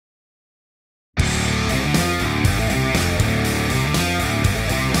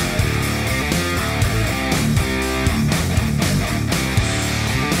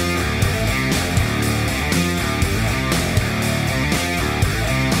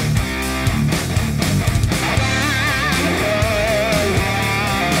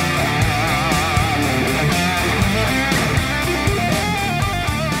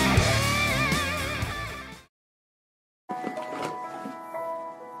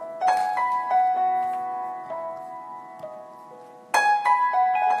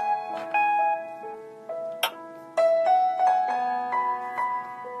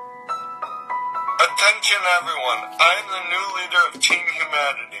everyone. I am the new leader of Team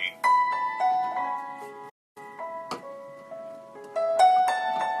Humanity.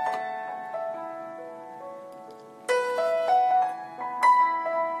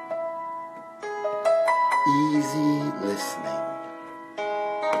 Easy listening.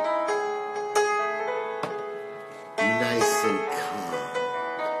 Nice and calm.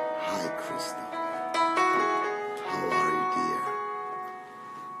 Hi, Crystal. How are you, dear?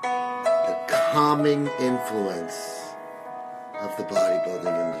 The calming influence of the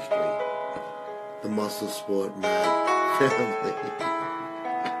bodybuilding industry. The muscle sport man family.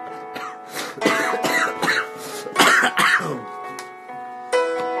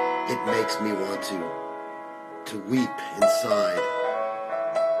 It makes me want to weep inside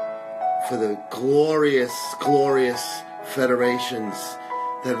for the glorious, glorious federations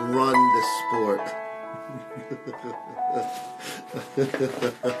that run this sport.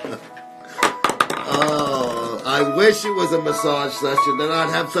 Oh, I wish it was a massage session, then I'd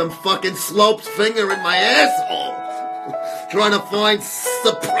have some fucking sloped finger in my asshole trying to find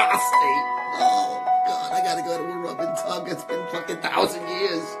the prostate. Oh, God, I gotta go to a rubbing tongue. It's been fucking 1,000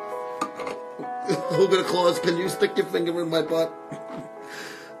 years. Hogan Claus, can you stick your finger in my butt?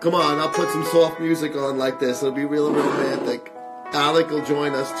 Come on, I'll put some soft music on like this. It'll be real romantic. Alec will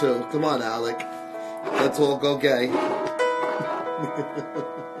join us too. Come on, Alec. Let's all go gay.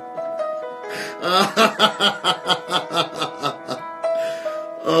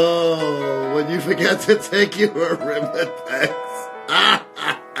 Oh, when you forget to take your Arimidex.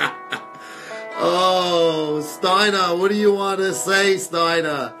 Oh, Steiner, what do you want to say,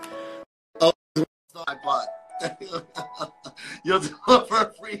 Steiner? Oh, my butt. You'll do it for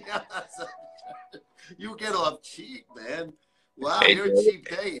a free session. You get off cheap, man. Wow, you're a cheap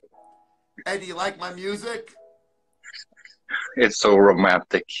date. Hey, do you like my music? It's so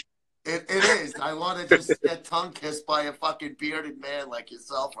romantic. It is. I want to just get tongue kissed by a fucking bearded man like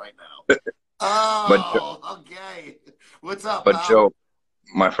yourself right now. Oh, okay. What's up, But pal? Joe,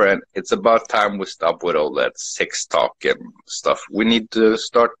 my friend, it's about time we stop with all that sex talk and stuff. We need to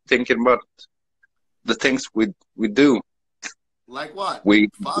start thinking about the things we do. Like what? We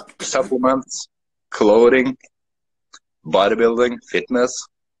Fuck. Supplements, clothing, bodybuilding, fitness.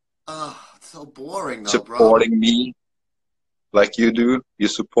 Oh, it's so boring though, supporting me like you do. You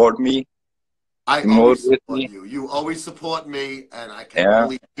support me. I always support you. You always support me, and I can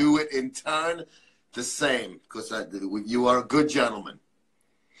only do it in turn the same because you are a good gentleman.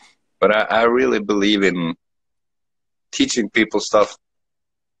 But I really believe in teaching people stuff,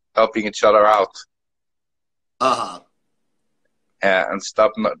 helping each other out. And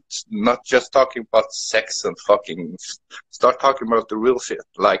stop not just talking about sex and fucking. Start talking about the real shit,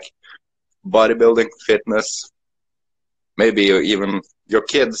 like bodybuilding, fitness, maybe even your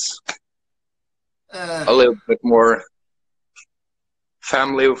kids. A little bit more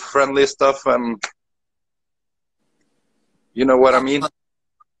family-friendly stuff, and you know what I mean.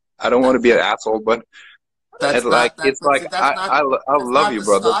 I don't want to be an asshole, but I love you,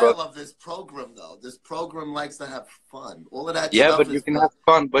 brother. That's not the style of this program, though. This program likes to have fun. All of that. Yeah, but you can have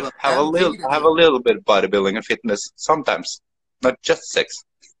fun, but have a little bit of bodybuilding and fitness sometimes, not just sex.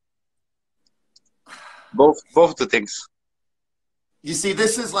 Both the things. You see,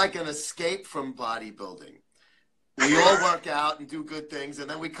 this is like an escape from bodybuilding. We all work out and do good things, and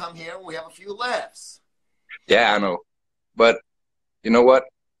then we come here and we have a few laughs. Yeah, I know. But you know what?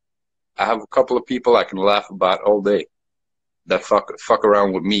 I have a couple of people I can laugh about all day that fuck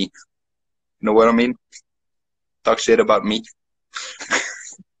around with me. You know what I mean? Talk shit about me.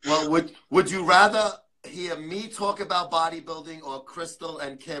 Well, would you rather hear me talk about bodybuilding or Crystal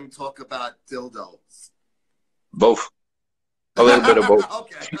and Kim talk about dildos? Both. A little bit of both.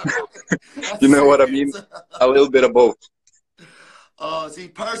 Okay. You know what I mean? A little bit of both. Oh, see,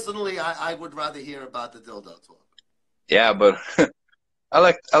 personally, I would rather hear about the dildo talk. Yeah, but I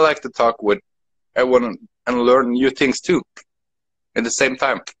like to talk with everyone and learn new things too, at the same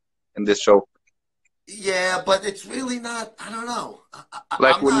time in this show. Yeah, but it's really not. I don't know.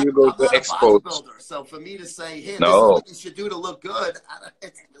 Like when you go to expos. So for me to say, "Here, no. This is what you should do to look good,"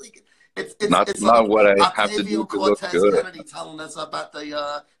 it's really good. It's not like what I have to do to look good. Kennedy telling us about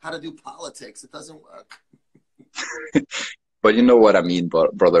the how to do politics. It doesn't work. But you know what I mean,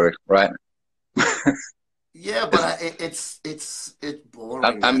 brother, right? Yeah, but it's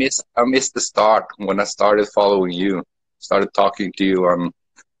boring. I miss the start when I started following you, started talking to you on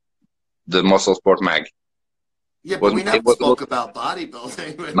the Muscle Sport Mag. Yeah, but we never spoke about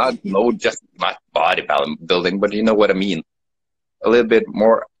bodybuilding. Really. Just not bodybuilding, but you know what I mean. A little bit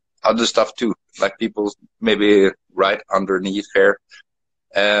more other stuff too, like people maybe right underneath here,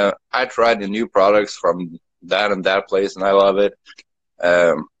 I tried the new products from that and that place, and I love it.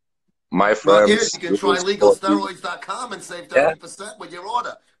 My Well, here, friends you can really try support me. legalsteroids.com and save Yeah, 30% with your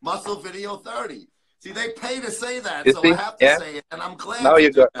order. Muscle Video 30. See, they pay to say that, you so I see? have to Yeah, say it, and I'm glad now to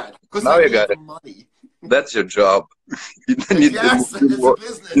you do got, that because now I you need got the it. money. That's your job. You need to Yes, do it's a more. You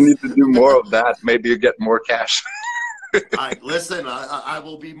business. need to do more of that. Maybe you get more cash. Listen, I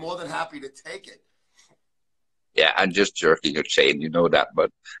will be more than happy to take it. Yeah, I'm just jerking your chain. You know that, but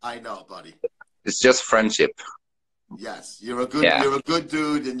I know, buddy. it's just friendship. Yes, Yeah, you're a good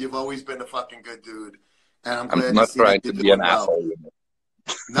dude, and you've always been a fucking good dude. And I'm I'm glad to not see that trying to you're be an doing well. asshole.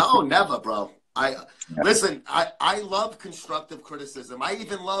 No, never, bro. Yeah. Listen. I love constructive criticism. I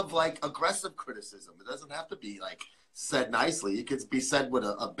even love like aggressive criticism. It doesn't have to be like said nicely. It could be said with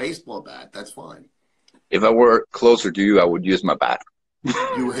a baseball bat. That's fine. If I were closer to you, I would use my bat.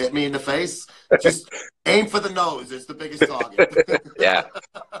 You hit me in the face. Just aim for the nose. It's the biggest target. Yeah,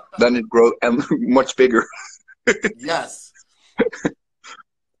 then it grows and much bigger. Yes,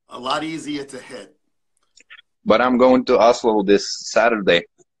 a lot easier to hit. But I'm going to Oslo this Saturday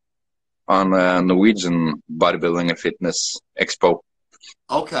on a Norwegian Bodybuilding and Fitness Expo.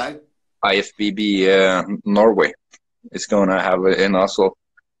 Okay. IFBB Norway is going to have it in Oslo.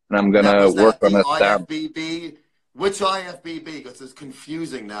 And I'm going Now, to is work that on the a stand. IFBB? Which IFBB? Because it's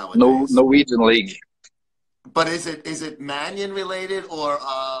confusing No, nowadays. Norwegian League. But is it Mannion related or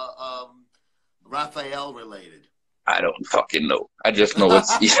Raphael related? I don't fucking know. I just know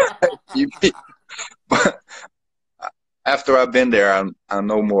it's but after I've been there, I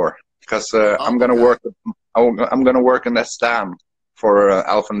know more because I'm Oh, gonna okay. work. I'm gonna work in that stand for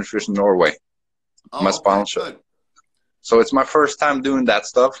Alpha Nutrition Norway, my Oh, okay. sponsor. Good. So it's my first time doing that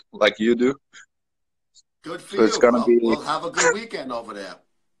stuff like you do. Good for So it's you, gonna bro. be. Well, have a good weekend over there.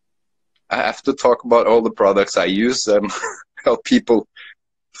 I have to talk about all the products I use and help people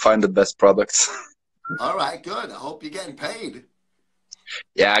find the best products. All right, good. I hope you're getting paid.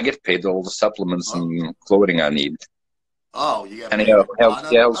 Yeah, I get paid all the supplements Oh, and clothing I need, oh, you get and paid with he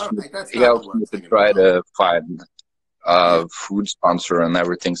product? helps All me. right, that's He not the helps me worst to thing in the try world. to find Yeah. food sponsor and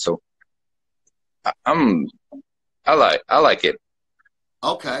everything. So I'm I like it.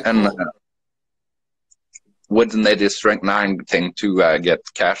 Okay, And cool. with the native strength 9 thing too, I get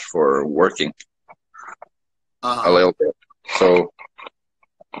cash for working a Uh-huh. little bit. So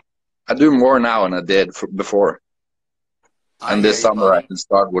I do more now than I did before. I And hear this you, summer I buddy. can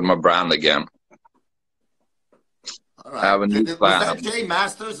start with my brand again. All I have right. a new Was plan. that Jay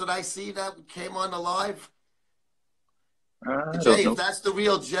Masters that I see that came on the live? I don't Jay, if know. that's the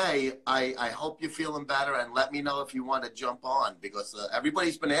real Jay, I hope you're feeling better and let me know if you want to jump on because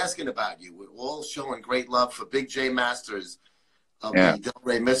everybody's been asking about you. We're all showing great love for Big J Masters of Yeah, the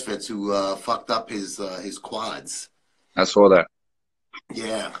Delray Misfits who fucked up his quads. I saw that.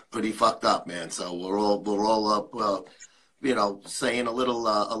 Yeah, pretty fucked up, man. So we're all up, saying a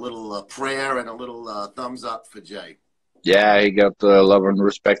little prayer and a little thumbs up for Jay. Yeah, he got love and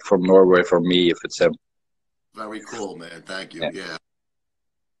respect from Norway from me if it's him. Very cool, man. Thank you. Yeah, Yeah,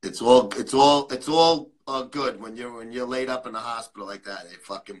 it's all good when you're laid up in the hospital like that. It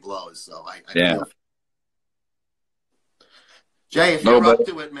fucking blows. So I yeah. feel. Jay, if No, you're but up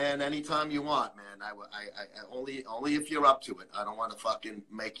to it, man, anytime you want, man. Only if you're up to it. I don't want to fucking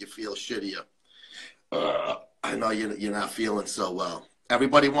make you feel shittier. I know you're not feeling so well.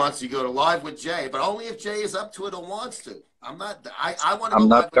 Everybody wants you to go to live with Jay, but only if Jay is up to it or wants to. I'm not. I want to go I'm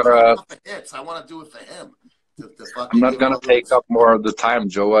not live with Jay gonna not for hits. I want to do it for him to I'm fucking not give him gonna a little. take up more of the time,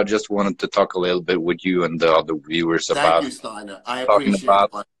 Joe. I just wanted to talk a little bit with you and the other viewers Thank about you, Steiner. I talking appreciate it,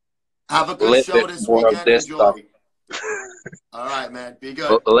 about buddy. Have a a good little show bit this more of weekend. this stuff. Enjoy. All right, man. Be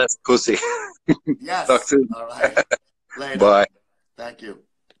good. Less pussy. Talk Yes. soon. All right. Later. Bye. Thank you.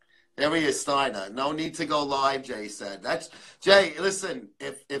 There he is, Steiner. No need to go live, Jay said. That's Jay, listen,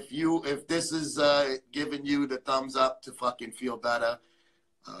 if this is giving you the thumbs up to fucking feel better,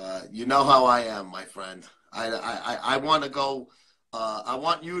 you know how I am, my friend. I want to go I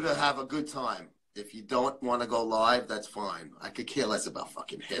want you to have a good time. If you don't want to go live, that's fine. I could care less about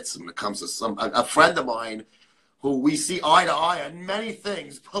fucking hits when it comes to a friend of mine who we see eye to eye on many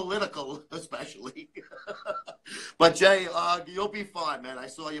things, political especially. But Jay, you'll be fine, man. I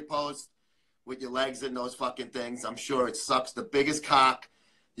saw your post with your legs in those fucking things. I'm sure it sucks the biggest cock.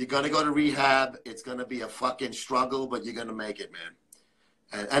 You're gonna go to rehab. It's gonna be a fucking struggle, but you're gonna make it, man.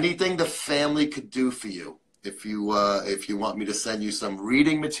 And anything the family could do for you, if you want me to send you some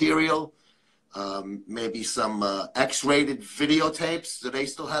reading material, maybe some X-rated videotapes. Do they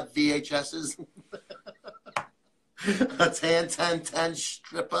still have VHSs? A 10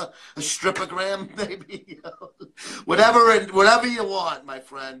 stripper, a strippogram, maybe. Whatever you want, my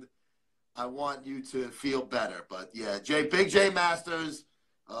friend. I want you to feel better. But yeah, Big J Masters,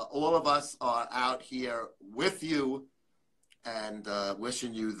 all of us are out here with you and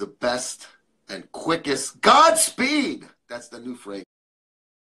wishing you the best and quickest Godspeed. That's the new phrase.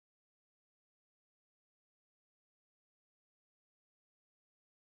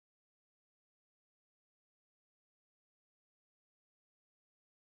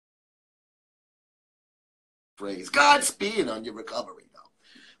 Godspeed on your recovery, though.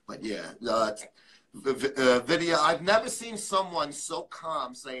 But yeah, video. I've never seen someone so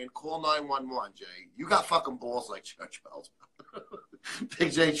calm saying, "Call 911, Jay. You got fucking balls like church bells."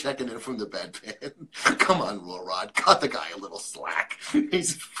 Big J checking in from the bedpan. Come on, Raw Rod. Cut the guy a little slack.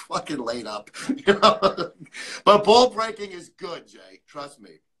 He's fucking laid up. But ball breaking is good, Jay. Trust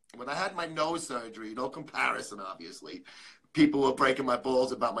me. When I had my nose surgery, no comparison, obviously. People were breaking my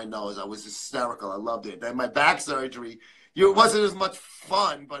balls about my nose. I was hysterical. I loved it. Then my back surgery, it wasn't as much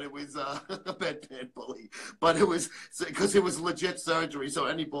fun, but it was a bedpan bully. But it was because it was legit surgery, so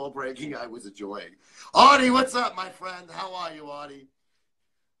any ball breaking I was enjoying. Artie, what's up, my friend? How are you, Artie?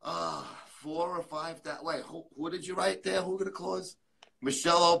 4 or 5 that way. Who did you write there? Who did it cause?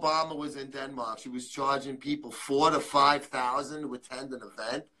 Michelle Obama was in Denmark. She was charging people $4,000 to $5,000 to attend an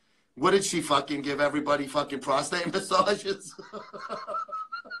event. What did she fucking give everybody fucking prostate massages?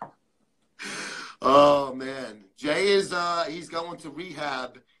 Oh man, Jay is he's going to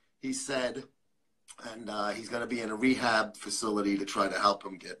rehab, he said, and he's gonna be in a rehab facility to try to help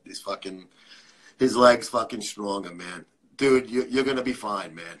him get his legs fucking stronger, man. Dude, you're gonna be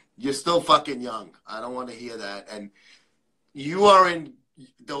fine, man. You're still fucking young. I don't want to hear that. And you are in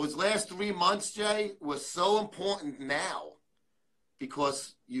those last 3 months, Jay, was so important now.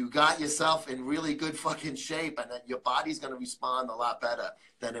 Because you got yourself in really good fucking shape and that your body's going to respond a lot better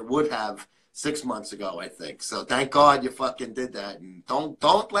than it would have 6 months ago, I think. So thank God you fucking did that. And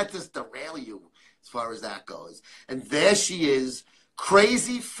don't let this derail you as far as that goes. And there she is,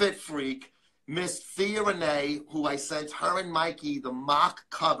 crazy fit freak, Miss Thea Renee, who I sent her and Mikey the mock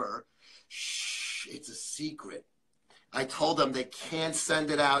cover. Shh, it's a secret. I told them they can't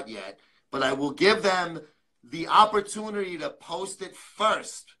send it out yet, but I will give them the opportunity to post it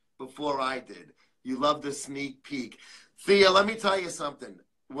first before I did. You love the sneak peek. Thea, let me tell you something.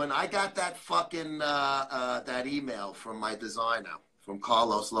 When I got that fucking that email from my designer, from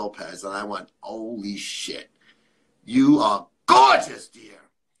Carlos Lopez, and I went, holy shit, you are gorgeous, dear.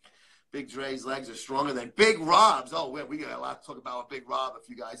 Big Dre's legs are stronger than Big Rob's. Oh, we got a lot to talk about with Big Rob if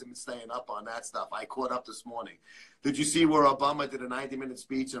you guys have been staying up on that stuff. I caught up this morning. Did you see where Obama did a 90-minute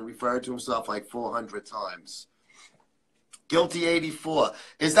speech and referred to himself like 400 times? Guilty 84.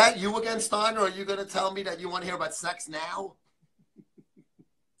 Is that you again, Steiner, or are you going to tell me that you want to hear about sex now?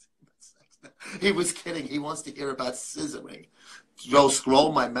 He was kidding. He wants to hear about scissoring. Joe,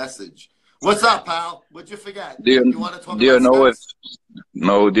 scroll my message. What's up, pal? What'd you forget? Do you want to talk do you about know sex?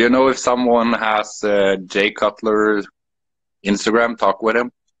 do you know if someone has Jay Cutler's Instagram? Talk with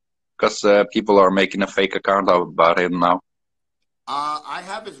him, because people are making a fake account about him now. I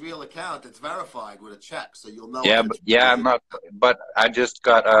have his real account. It's verified with a check, so you'll know. Yeah, but I just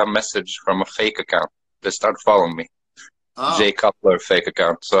got a message from a fake account. They start following me. Oh. Jay Cutler fake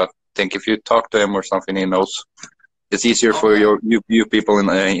account. So I think if you talk to him or something, he knows. It's easier for you people in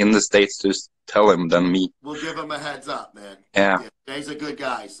the States to tell him than me. We'll give him a heads up, man. Yeah. Jay's a good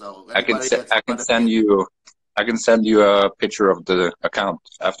guy, so I can send you a picture of the account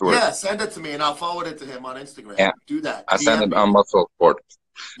afterwards. Yeah, send it to me and I'll forward it to him on Instagram. Yeah. Do that. I send it on muscle board.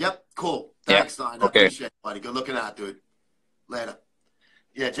 Yep, cool. Thanks, Stein. I appreciate it, buddy. Good looking out, dude. Later.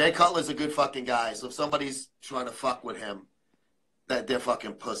 Yeah, Jay Cutler's a good fucking guy. So if somebody's trying to fuck with him, that they're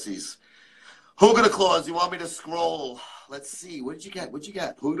fucking pussies. Hoogah the Claws, you want me to scroll? Let's see. What did you get? What'd you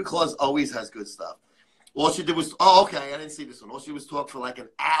get? Hoogah the Claws always has good stuff. All she did was, okay, I didn't see this one. All she was talk for like an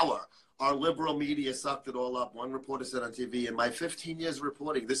hour. Our liberal media sucked it all up. One reporter said on TV, in my 15 years of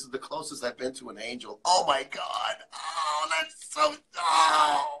reporting, this is the closest I've been to an angel. Oh, my God. Oh, that's so,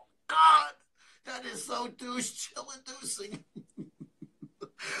 oh, God. That is so chill-inducing.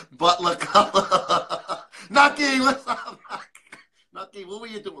 Butler color. Nucky, what's up, Nucky? What were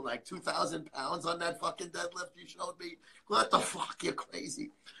you doing, like 2,000 pounds on that fucking deadlift you showed me? What the fuck? You're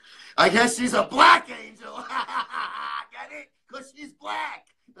crazy. I guess she's a black angel. Get it? Because she's black.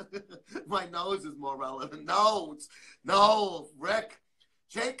 My nose is more relevant. No, Rick.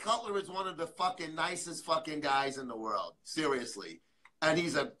 Jay Cutler is one of the fucking nicest fucking guys in the world. Seriously. And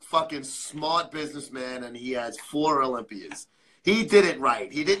he's a fucking smart businessman, and he has 4 Olympias. He did it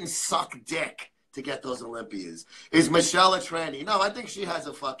right. He didn't suck dick to get those Olympias. Is Michelle a tranny? No, I think she has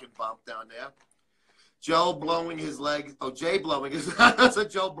a fucking bump down there. Joe blowing his leg. Oh, Jay blowing his. That's a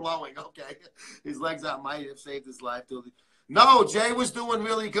Joe blowing. Okay, his legs out might have saved his life. No, Jay was doing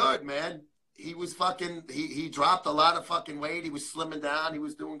really good, man. He was fucking. He dropped a lot of fucking weight. He was slimming down. He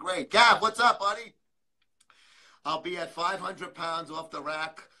was doing great. Gav, what's up, buddy? I'll be at 500 pounds off the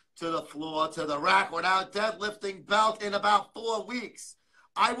rack to the floor to the rack without deadlifting belt in about 4 weeks.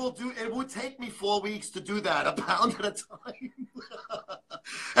 I will do. It would take me 4 weeks to do that, a pound at a time.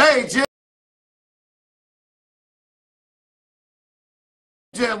 Hey, Jim.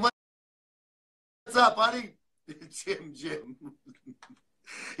 Jim, what's up, buddy? Jim.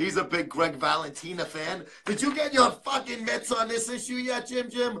 He's a big Greg Valentina fan. Did you get your fucking mitts on this issue yet,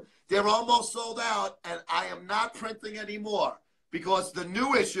 Jim? They're almost sold out, and I am not printing anymore because the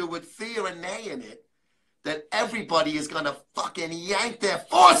new issue with Thea and Nay in it that everybody is going to fucking yank their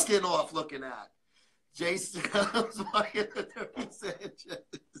foreskin off looking at. Jason, hey,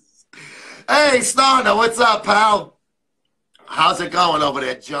 Starner, what's up, pal? How's it going over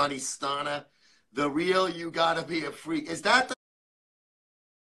there, Johnny Starner? The real You Gotta Be a Freak. Is that the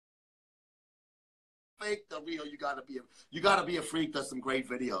fake? The real You Gotta Be a Freak does some great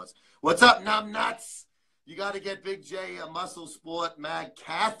videos. What's up, Numb Nuts? You got to get Big J a Muscle Sport Mag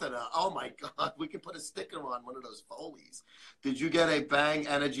catheter. Oh, my God. We can put a sticker on one of those Foleys. Did you get a Bang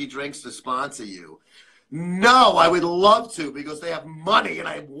Energy Drinks to sponsor you? No, I would love to because they have money and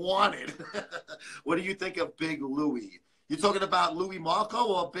I want it. What do you think of Big Louie? You talking about Louis Marco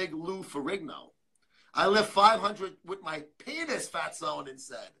or Big Lou Ferrigno? I lift 500 with my penis, Fatso, and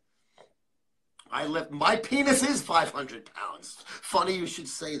said. My penis is 500 pounds. Funny you should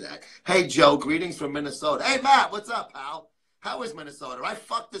say that. Hey, Joe, greetings from Minnesota. Hey, Matt, what's up, pal? How is Minnesota? I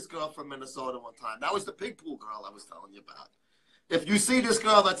fucked this girl from Minnesota one time. That was the pig pool girl I was telling you about. If you see this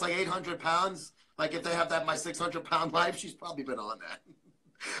girl that's like 800 pounds, like if they have that My 600-Pound Life, she's probably been on that.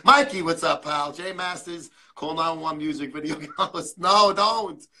 Mikey, what's up, pal? Jay Masters, Call 911 music video. No,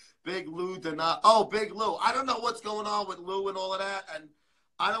 don't. Big Lou did not. Oh, Big Lou. I don't know what's going on with Lou and all of that, and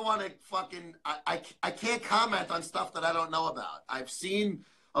I don't want to fucking, I can't comment on stuff that I don't know about. I've seen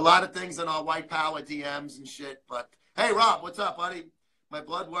a lot of things in our White Power DMs and shit, but hey, Rob, what's up, buddy? My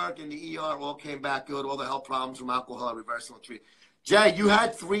blood work and the ER all came back good. All the health problems from alcohol, reversal, and treat. Jay, you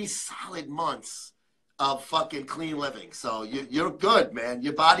had 3 solid months of fucking clean living, so you're good, man.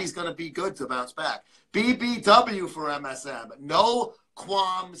 Your body's going to be good to bounce back. BBW for MSM. No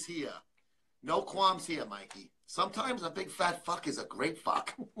qualms here. No qualms here, Mikey. Sometimes a big fat fuck is a great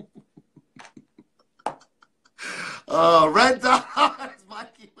fuck. Red dots.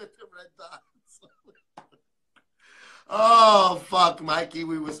 Mikey with the red dots. Oh, fuck, Mikey.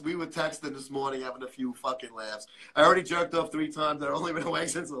 We were texting this morning having a few fucking laughs. I already jerked off 3 times. I've only been awake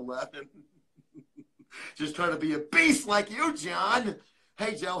since 11. Just trying to be a beast like you, John.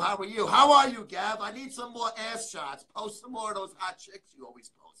 Hey, Joe, how are you? How are you, Gav? I need some more ass shots. Post some more of those hot chicks you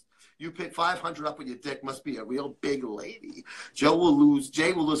always post. You pick 500 up with your dick. Must be a real big lady. Jay will lose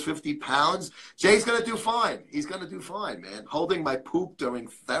 50 pounds. Jay's going to do fine. He's going to do fine, man. Holding my poop during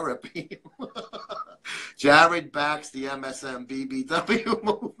therapy. Jared backs the MSM BBW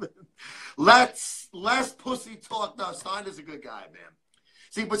movement. Less pussy talk. No, Steiner's a good guy, man.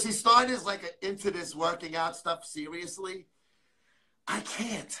 See, but Steiner's like into this working out stuff seriously. I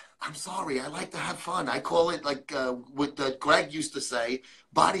can't. I'm sorry. I like to have fun. I call it like what Greg used to say,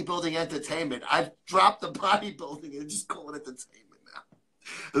 bodybuilding entertainment. I've dropped the bodybuilding and just call it entertainment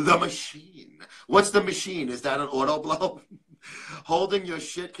now. The machine. What's the machine? Is that an auto blow? Holding your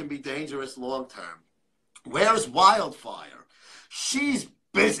shit can be dangerous long term. Where's Wildfire? She's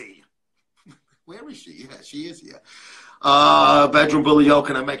busy. Where is she? Yeah, she is here. Bedroom Bully, yo,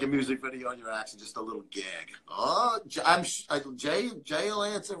 can I make a music video on your accent? Just a little gag. Oh, Jay will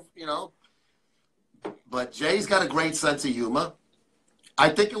answer, you know. But Jay's got a great sense of humor. I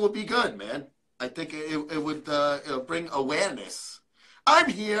think it would be good, man. I think it would it'll bring awareness. I'm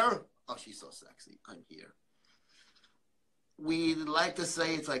here. Oh, she's so sexy. I'm here. We like to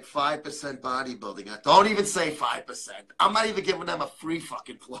say it's like 5% bodybuilding. Don't even say 5%. I'm not even giving them a free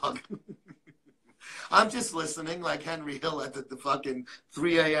fucking plug. I'm just listening like Henry Hill at the fucking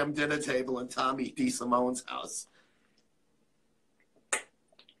 3 a.m. dinner table in Tommy D. Simone's house.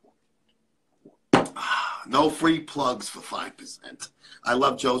 No free plugs for 5%. I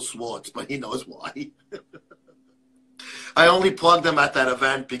love Joe Swartz, but he knows why. I only plugged them at that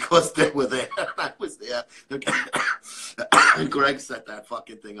event because they were there. I was there. Greg set that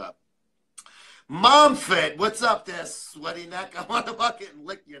fucking thing up. Mom Fit, what's up there, sweaty neck? I want to fucking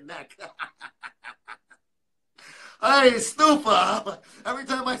lick your neck. Hey, Stuffer. Every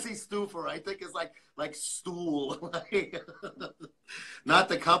time I see Stuffer, I think it's like stool. Not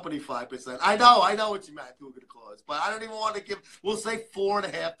the company 5%. I know what you meant, Google Clause, but I don't even want to give. We'll say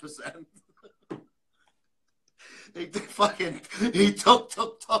 4.5%. He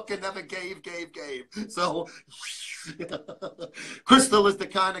took, and never gave. So Crystal is the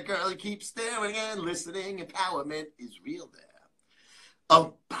kind of girl who keeps staring and listening. Empowerment is real there.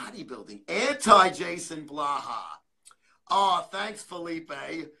 Oh, bodybuilding. Anti-Jason Blaha. Oh, thanks, Felipe.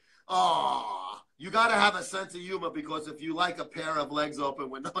 Oh, you got to have a sense of humor because if you like a pair of legs open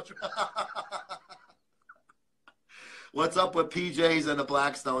with no... What's up with PJs and the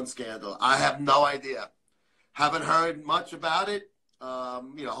Blackstone scandal? I have no idea. Haven't heard much about it.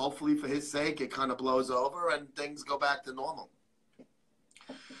 Hopefully for his sake, it kind of blows over and things go back to normal.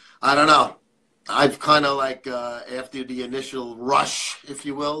 I don't know. I've kind of after the initial rush, if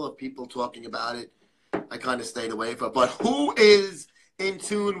you will, of people talking about it, I kind of stayed away from it. But who is in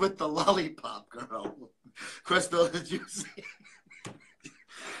tune with the lollipop girl? Crystal, did you see?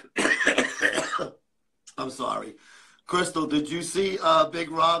 I'm sorry. Crystal, did you see Big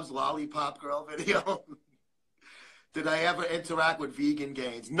Rob's lollipop girl video? Did I ever interact with Vegan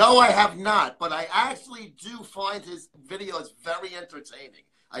Gains? No, I have not, but I actually do find his videos very entertaining.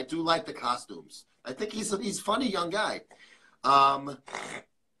 I do like the costumes. I think he's a funny young guy. Let me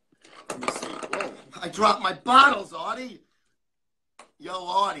see. Whoa, I dropped my bottles, Artie. Yo,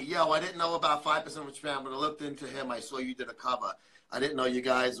 Artie. I didn't know about 5% Rich Fan, but I looked into him. I saw you did a cover. I didn't know you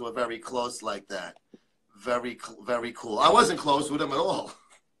guys were very close like that. Very, very cool. I wasn't close with him at all.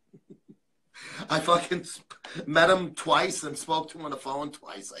 I fucking met him twice and spoke to him on the phone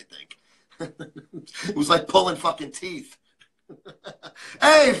twice, I think. It was like pulling fucking teeth.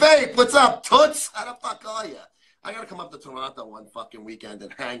 Hey, Vape, what's up, Toots? How the fuck are you? I gotta come up to Toronto one fucking weekend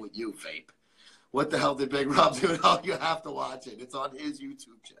and hang with you, Vape. What the hell did Big Rob do? Oh, you have to watch it. It's on his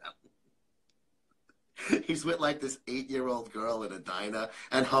YouTube channel. He's with like this 8-year-old girl in a diner,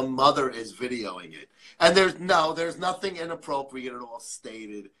 and her mother is videoing it. And there's nothing inappropriate at all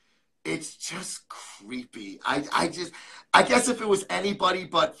stated. It's just creepy. I guess if it was anybody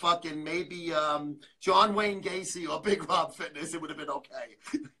but fucking maybe John Wayne Gacy or Big Rob Fitness, it would have been okay.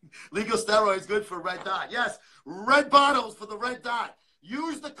 Legal steroids good for red dot. Yes, red bottles for the red dot.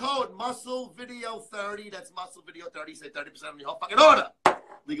 Use the code MuscleVideo30. That's MuscleVideo30. Save 30% on your whole fucking order.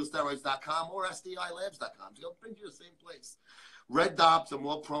 LegalSteroids.com or SDILabs.com. They'll bring you to the same place. Red dots are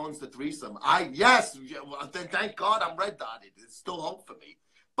more prone to threesome. Then thank God I'm red dotted. There's still hope for me.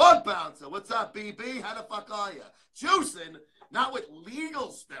 Bug Bouncer, what's up, BB? How the fuck are you? Juicing, not with legal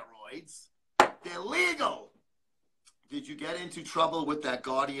steroids. They're legal. Did you get into trouble with that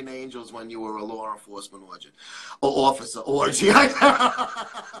guardian angels when you were a law enforcement officer orgy? I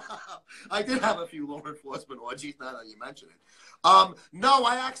did have a few law enforcement orgies, now that you mention it. No,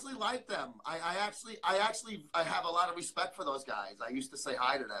 I actually like them. I have a lot of respect for those guys. I used to say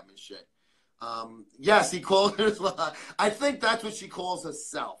hi to them and shit. Yes, he called her. I think that's what she calls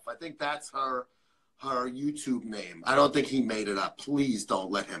herself. I think that's her YouTube name. I don't think he made it up. Please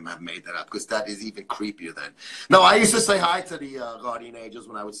don't let him have made that up because that is even creepier then. No, I used to say hi to the guardian angels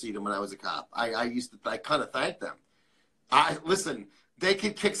when I would see them when I was a cop. I kind of thank them. Listen, they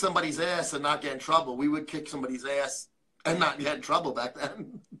could kick somebody's ass and not get in trouble. We would kick somebody's ass and not get in trouble back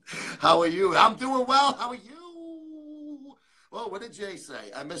then. How are you? I'm doing well. How are you? Oh, what did Jay say?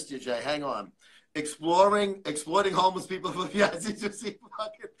 I missed you, Jay. Hang on. Exploiting homeless people. Yes, you just see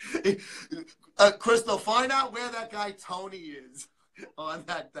fucking. Crystal, find out where that guy Tony is on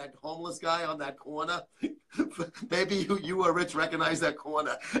that homeless guy on that corner. Maybe you or Rich recognize that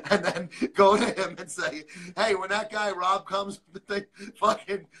corner, and then go to him and say, "Hey, when that guy Rob comes, they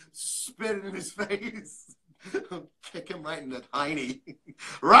fucking spit in his face." Kick him right in the hiney.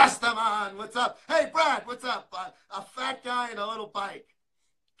 Rastaman, what's up? Hey, Brad, what's up? A fat guy and a little bike.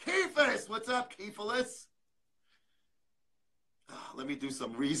 Keefus, what's up, Keefelis? Let me do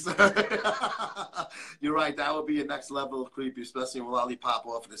some research. You're right. That would be a next level of creepy, especially when lollipop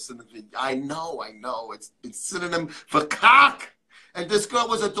off the synonym. I know. It's synonym for cock. And this girl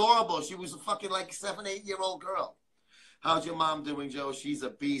was adorable. She was a fucking 7, 8-year-old girl. How's your mom doing, Joe? She's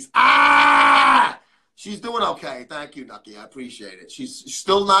a beast. She's doing okay. Thank you, Nucky. I appreciate it. She's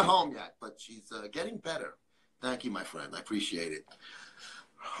still not home yet, but she's getting better. Thank you, my friend. I appreciate it.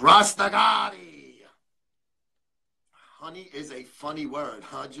 Rastagari. Honey is a funny word,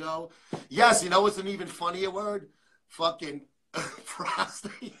 huh, Joe? Yes, you know what's an even funnier word? Fucking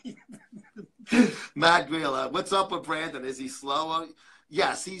prostate. Matt Grilla. What's up with Brandon? Is he slow?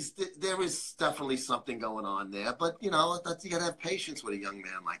 Yes, there is definitely something going on there, but you gotta have patience with a young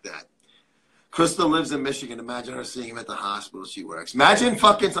man like that. Crystal lives in Michigan. Imagine her seeing him at the hospital she works. Imagine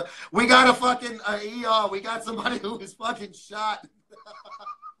fucking, we got a fucking ER. We got somebody who is fucking shot.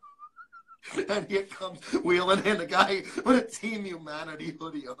 And here comes wheeling in a guy with a Team Humanity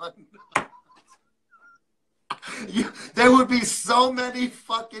hoodie on. There would be so many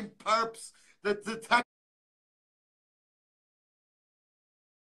fucking perps that detect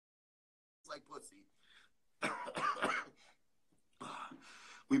like pussy.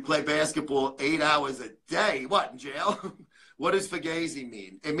 We play basketball 8 hours a day. What, in jail? What does fugazi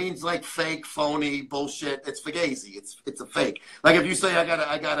mean? It means like fake, phony, bullshit. It's fugazi. It's a fake. Like if you say I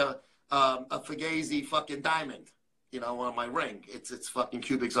got a fugazi fucking diamond, you know, on my ring. It's fucking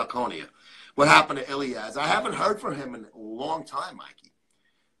cubic zirconia. What happened to Ilyas? I haven't heard from him in a long time, Mikey.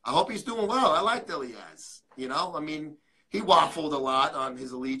 I hope he's doing well. I liked Ilyas. You know, I mean, he waffled a lot on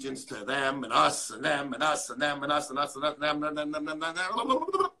his allegiance to them and us and them and us and them and us and us and them and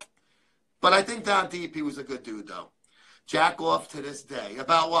them. But I think down deep he was a good dude, though. Jack off to this day.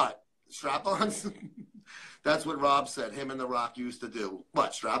 About what? Strap-ons? That's what Rob said him and The Rock used to do.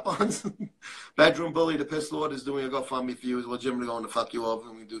 What, strap-ons? Bedroom bully, the Piss Lord is doing a GoFundMe for you. Is legitimately going to fuck you over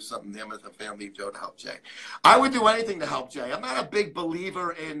and we do something him as a family Joe to help Jay. I would do anything to help Jay. I'm not a big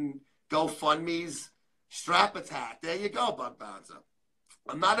believer in GoFundMes. Strap attack. There you go, Bug Bouncer.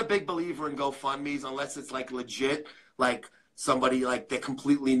 I'm not a big believer in GoFundMes unless it's like legit, like somebody like they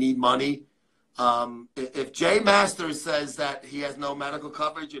completely need money. If Jay Masters says that he has no medical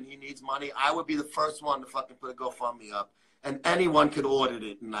coverage and he needs money, I would be the first one to fucking put a GoFundMe up. And anyone could audit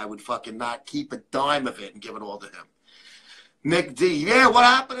it and I would fucking not keep a dime of it and give it all to him. Nick D. Yeah, what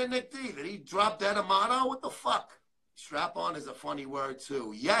happened to Nick D? Did he drop dead Amano? What the fuck? Strap-on is a funny word,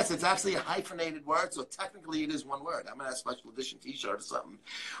 too. Yes, it's actually a hyphenated word, so technically it is one word. I'm going to have a special edition T-shirt or something.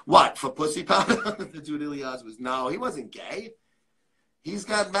 What, for pussy powder? The dude Ilyas was, no, he wasn't gay. He's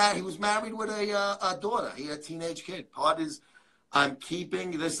got married. He was married with a daughter. He had a teenage kid. Part is, I'm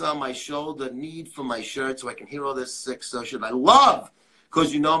keeping this on my shoulder, need for my shirt so I can hear all this sick shit I love.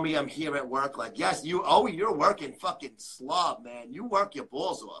 Because you know me, I'm here at work like, yes, you're working fucking slob, man. You work your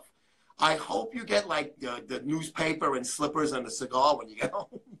balls off. I hope you get like the newspaper and slippers and a cigar when you get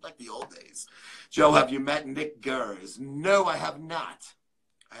home, like the old days. Joe, have you met Nick Gers? No, I have not.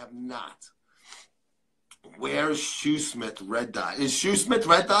 I have not. Where's Shoesmith red dot? Is Shoesmith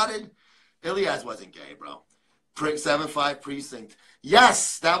red dotted? Ilyas wasn't gay, bro. 7-5 precinct.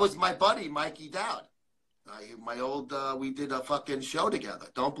 Yes, that was my buddy, Mikey Dowd. My old, we did a fucking show together.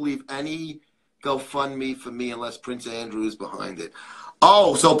 Don't believe any GoFundMe for me unless Prince Andrew is behind it.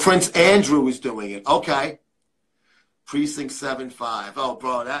 Oh, so Prince Andrew is doing it. Okay. Precinct 7-5. Oh,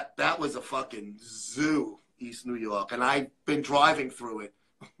 bro, that was a fucking zoo, East New York. And I've been driving through it.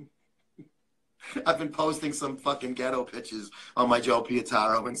 I've been posting some fucking ghetto pictures on my Joe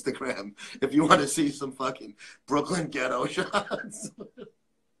Pietaro Instagram. If you want to see some fucking Brooklyn ghetto shots.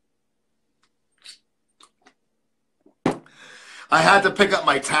 I had to pick up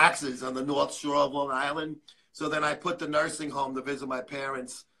my taxes on the North Shore of Long Island. So then I put the nursing home to visit my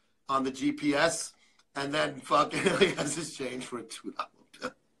parents on the GPS, and then fucking he has this change for a $2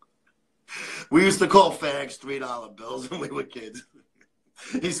 bill. We used to call fags $3 bills when we were kids.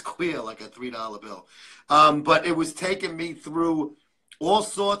 He's queer like a $3 bill. But it was taking me through all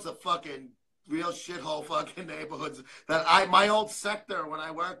sorts of fucking real shithole fucking neighborhoods that my old sector when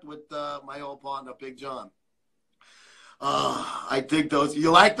I worked with my old partner, Big John. I dig those.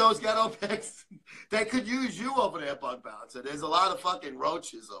 You like those ghetto pics? They could use you over there, Bug Bouncer. There's a lot of fucking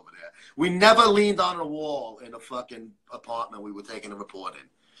roaches over there. We never leaned on a wall in a fucking apartment we were taking a report in.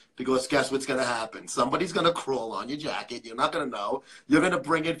 Because guess what's going to happen? Somebody's going to crawl on your jacket. You're not going to know. You're going to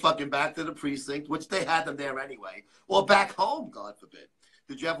bring it fucking back to the precinct, which they had them there anyway. Or back home, God forbid.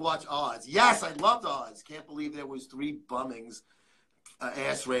 Did you ever watch Oz? Yes, I loved Oz. Can't believe there was 3 bummings.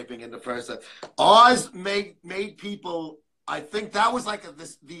 Ass raping in the first time. Oz made people. I think that was like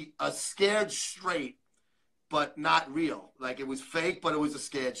a scared straight, but not real. Like it was fake, but it was a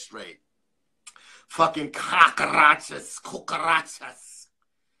scared straight. Fucking cucarachas.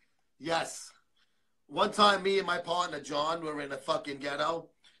 Yes. One time, me and my partner John were in a fucking ghetto,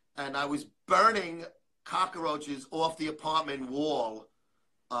 and I was burning cockroaches off the apartment wall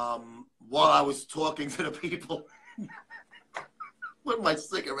while I was talking to the people. With my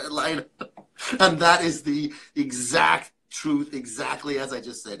cigarette lighter. And that is the exact truth, exactly as I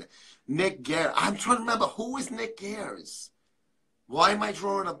just said. Nick Gare. I'm trying to remember, who is Nick Gares? Why am I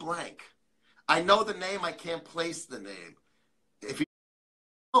drawing a blank? I know the name, I can't place the name. If you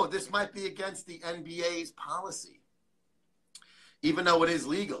know, this might be against the NBA's policy. Even though it is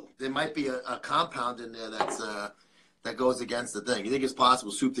legal, there might be a compound in there that goes against the thing. You think it's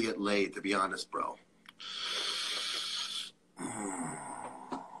possible Soup to get laid, to be honest, bro?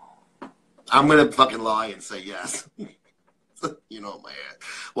 I'm going to fucking lie and say yes. You know my ass.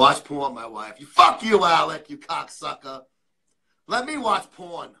 Watch porn, my wife. Fuck you, Alec, you cocksucker. Let me watch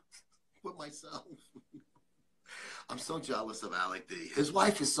porn with myself. I'm so jealous of Alec D. His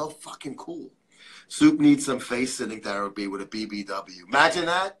wife is so fucking cool. Soup needs some face sitting therapy with a BBW. Imagine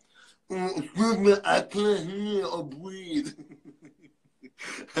that. Excuse me, I can't hear or breathe.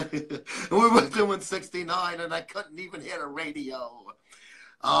 We were doing 69 and I couldn't even hear the radio.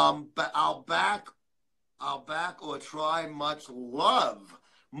 But I'll back or try. Much love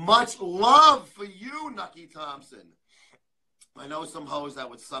for you, Nucky Thompson. I know some hoes that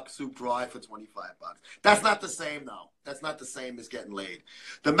would suck Soup dry for $25. That's not the same, though. That's not the same as getting laid.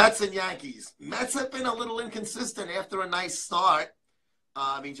 The Mets and Yankees. Mets have been a little inconsistent after a nice start.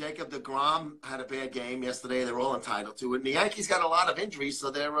 Jacob deGrom had a bad game yesterday. They're all entitled to it. And the Yankees got a lot of injuries,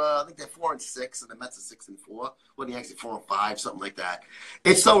 so they're I think they're 4-6, and the Mets are 6-4. Well, the Yankees are 4-5, something like that.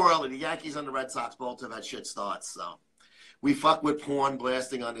 It's so early. The Yankees and the Red Sox both have had shit starts, so we fuck with porn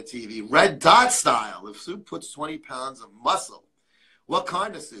blasting on the TV. Red Dot style. If Soup puts 20 pounds of muscle, what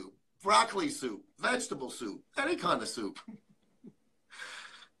kind of soup? Broccoli soup, vegetable soup, any kind of soup.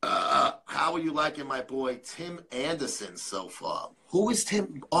 How are you liking my boy Tim Anderson so far? Who is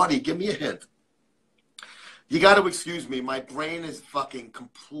Tim? Artie, give me a hint. You got to excuse me. My brain is fucking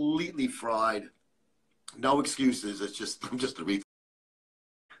completely fried. No excuses. I'm just a retard.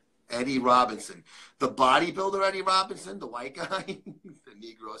 Eddie Robinson. The bodybuilder Eddie Robinson, the white guy. The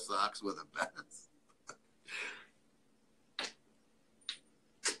Negro socks were the best.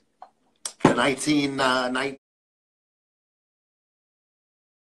 The 19